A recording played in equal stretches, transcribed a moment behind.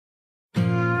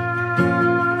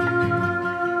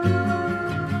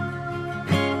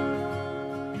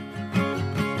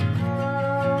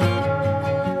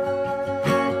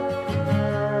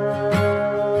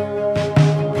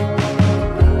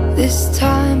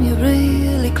time you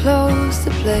really close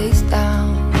the place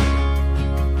down.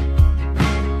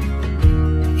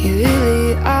 You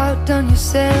really outdone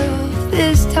yourself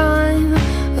this time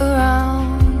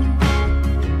around.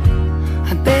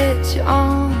 I bet you're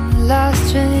on the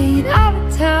last train out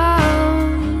of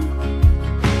town.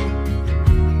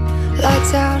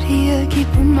 Lights out here keep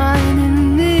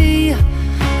reminding me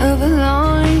of a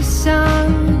lonely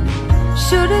sound.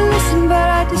 Should've listened but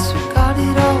I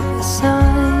disregarded all the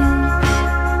signs.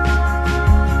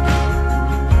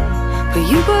 But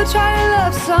you go try to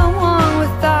love someone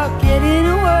without getting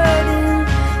a word in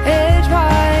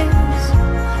edgewise.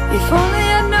 If only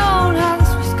I'd known how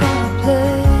this was gonna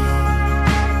play.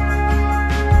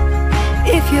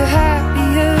 If you're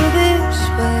happier this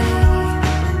way,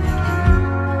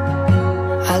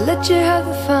 I'll let you have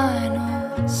the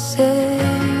final say.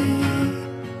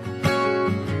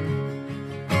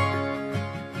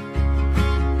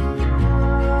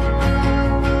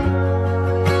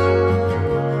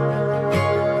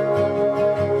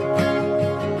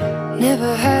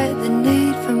 Never had the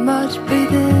need for much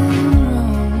breathing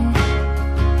room.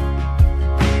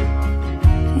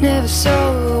 Never so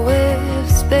aware of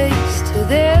space till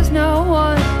there's no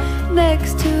one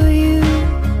next to you.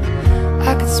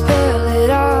 I could spell it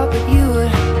all, but you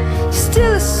would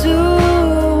still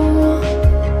assume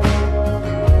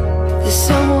that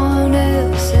someone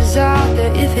else is out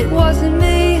there. If it wasn't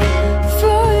me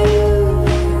for you,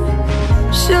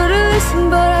 should've listened,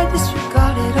 but I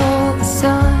disregarded all the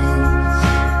signs.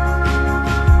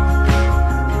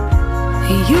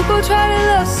 You go try to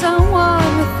love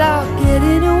someone without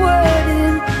getting a word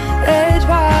in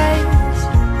edgewise.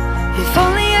 If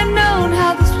only I'd known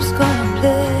how this was gonna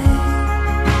play.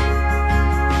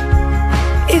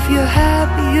 If you're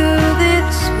happier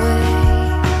this way,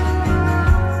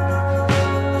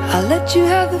 I'll let you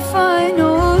have the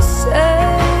final say.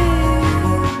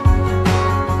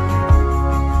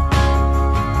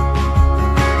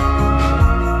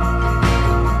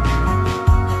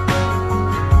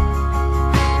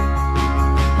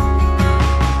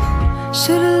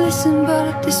 Should've listened but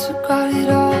I disregarded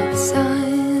all the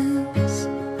signs.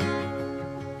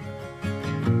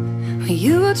 When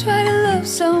you will try to love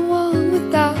someone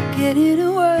without getting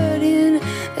a word in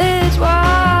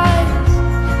edgewise.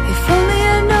 If only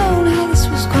I'd known how this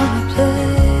was gonna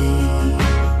play.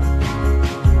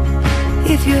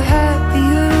 If you're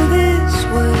happier this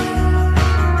way,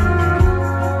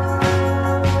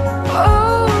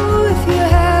 oh, if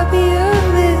you're happier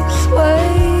this way,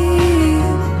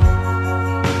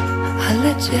 I'll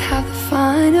let you have the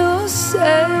final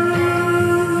say.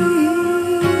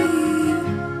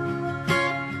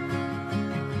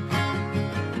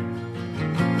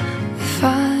 The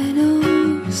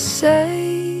final say.